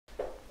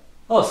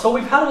Oh, so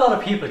we've had a lot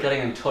of people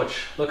getting in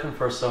touch looking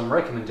for some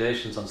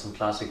recommendations on some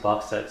classic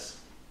box sets.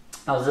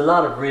 Now there's a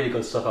lot of really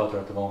good stuff out there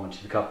at the moment.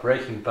 You've got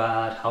Breaking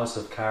Bad, House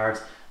of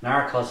Cards,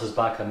 Narcos is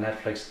back on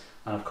Netflix,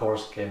 and of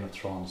course Game of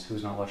Thrones.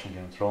 Who's not watching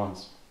Game of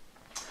Thrones?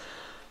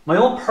 My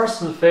own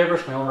personal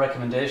favourite, my own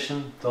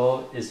recommendation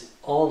though, is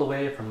all the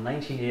way from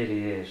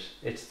 1988.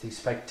 It's the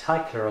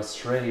spectacular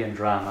Australian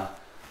drama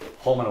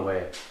Home and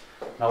Away.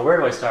 Now where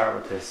do I start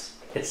with this?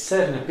 It's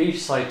set in a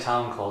beachside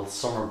town called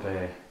Summer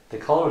Bay. They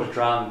call it a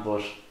drama,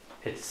 but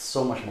it's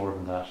so much more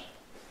than that.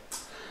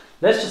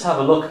 Let's just have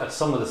a look at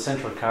some of the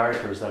central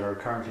characters that are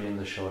currently in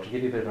the show to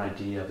give you a bit of an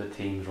idea of the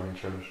themes running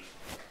through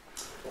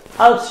it.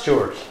 Alf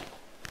Stewart,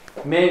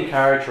 main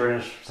character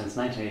in it since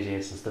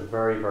 1988, since the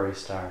very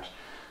start.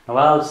 Now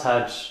Alf's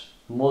had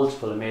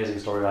multiple amazing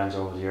storylines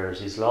over the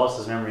years. He's lost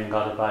his memory and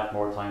got it back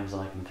more times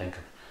than I can think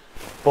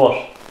of.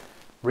 But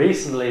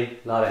recently,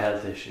 a lot of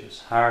health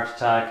issues. Heart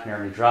attack,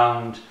 nearly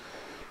drowned,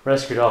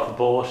 rescued off a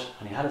boat,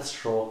 and he had a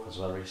stroke as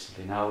well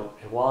recently. Now,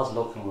 it was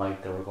looking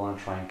like they were going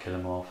to try and kill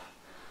him off.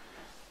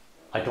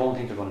 I don't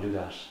think they're going to do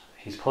that.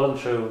 He's pulling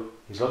through,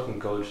 he's looking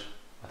good.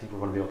 I think we're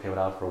going to be okay with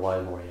that for a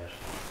while more yet.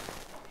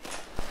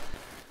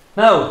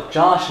 Now,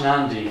 Josh and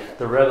Andy,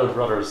 the Rebel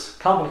brothers.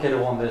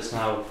 Complicated one this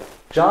now.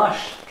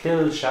 Josh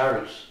killed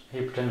Charlotte.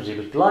 He pretended he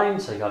was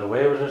blind, so he got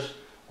away with it.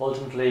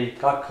 Ultimately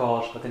got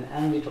caught, but then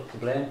Andy took the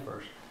blame for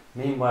it.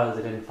 Meanwhile,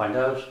 they didn't find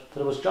out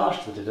that it was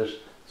Josh that did it.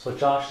 So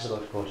Josh is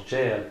about to go to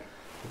jail,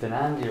 but then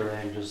Andy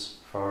arranges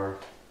for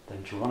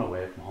them to run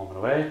away from Home and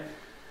Away.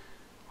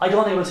 I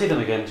don't think we'll see them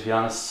again, to be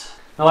honest.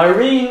 Now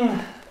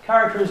Irene,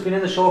 character who's been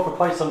in the show for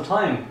quite some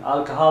time,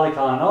 alcoholic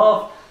on and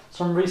off,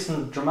 some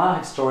recent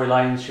dramatic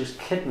storylines. She was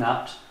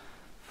kidnapped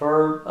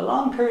for a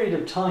long period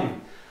of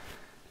time.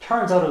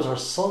 Turns out it was her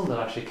son that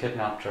actually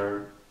kidnapped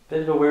her.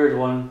 Bit of a weird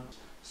one.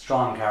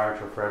 Strong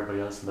character for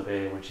everybody else in the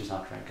bay when she's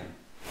not drinking.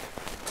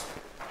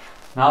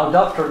 Now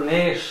Dr.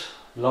 Nate,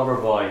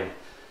 Loverboy.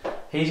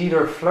 He's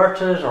either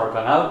flirted or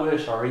gone out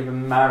with or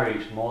even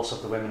married most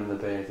of the women in the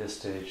bay at this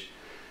stage.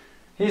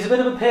 He's a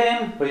bit of a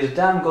pain, but he's a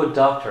damn good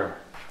doctor.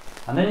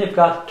 And then you've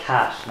got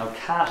Kat. Now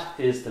Kat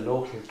is the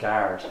local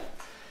guard.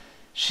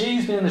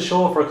 She's been in the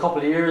show for a couple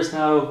of years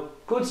now.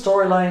 Good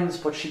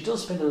storylines, but she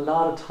does spend a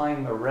lot of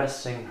time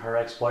arresting her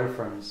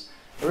ex-boyfriends.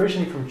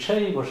 Originally from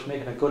Chile, but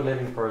making a good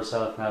living for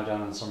herself now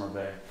down in Summer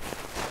Bay.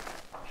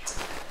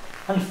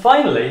 And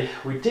finally,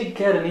 we did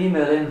get an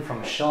email in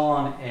from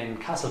Sean in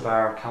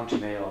Castlebar, County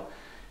Mayo.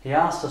 He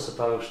asked us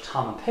about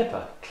Tom and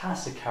Pippa,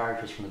 classic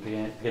characters from the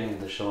beginning of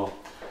the show.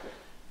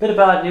 Bit of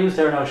bad news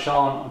there now,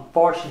 Sean.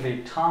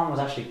 Unfortunately, Tom was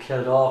actually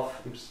killed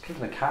off. He was killed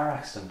in a car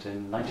accident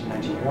in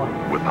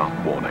 1991.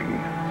 Without warning,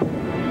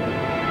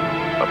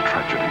 a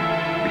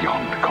tragedy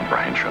beyond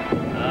comprehension.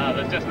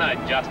 There's just no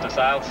justice,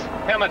 Alf.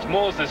 How much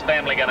more is this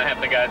family going to have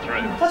to go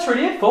through? That's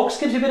really it, folks.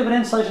 Gives you a bit of an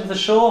insight into the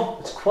show.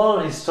 It's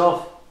quality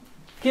stuff.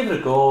 Give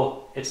it a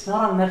go. It's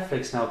not on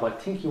Netflix now, but I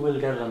think you will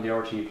get it on the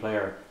RTE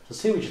player. So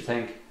see what you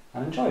think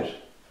and enjoy it.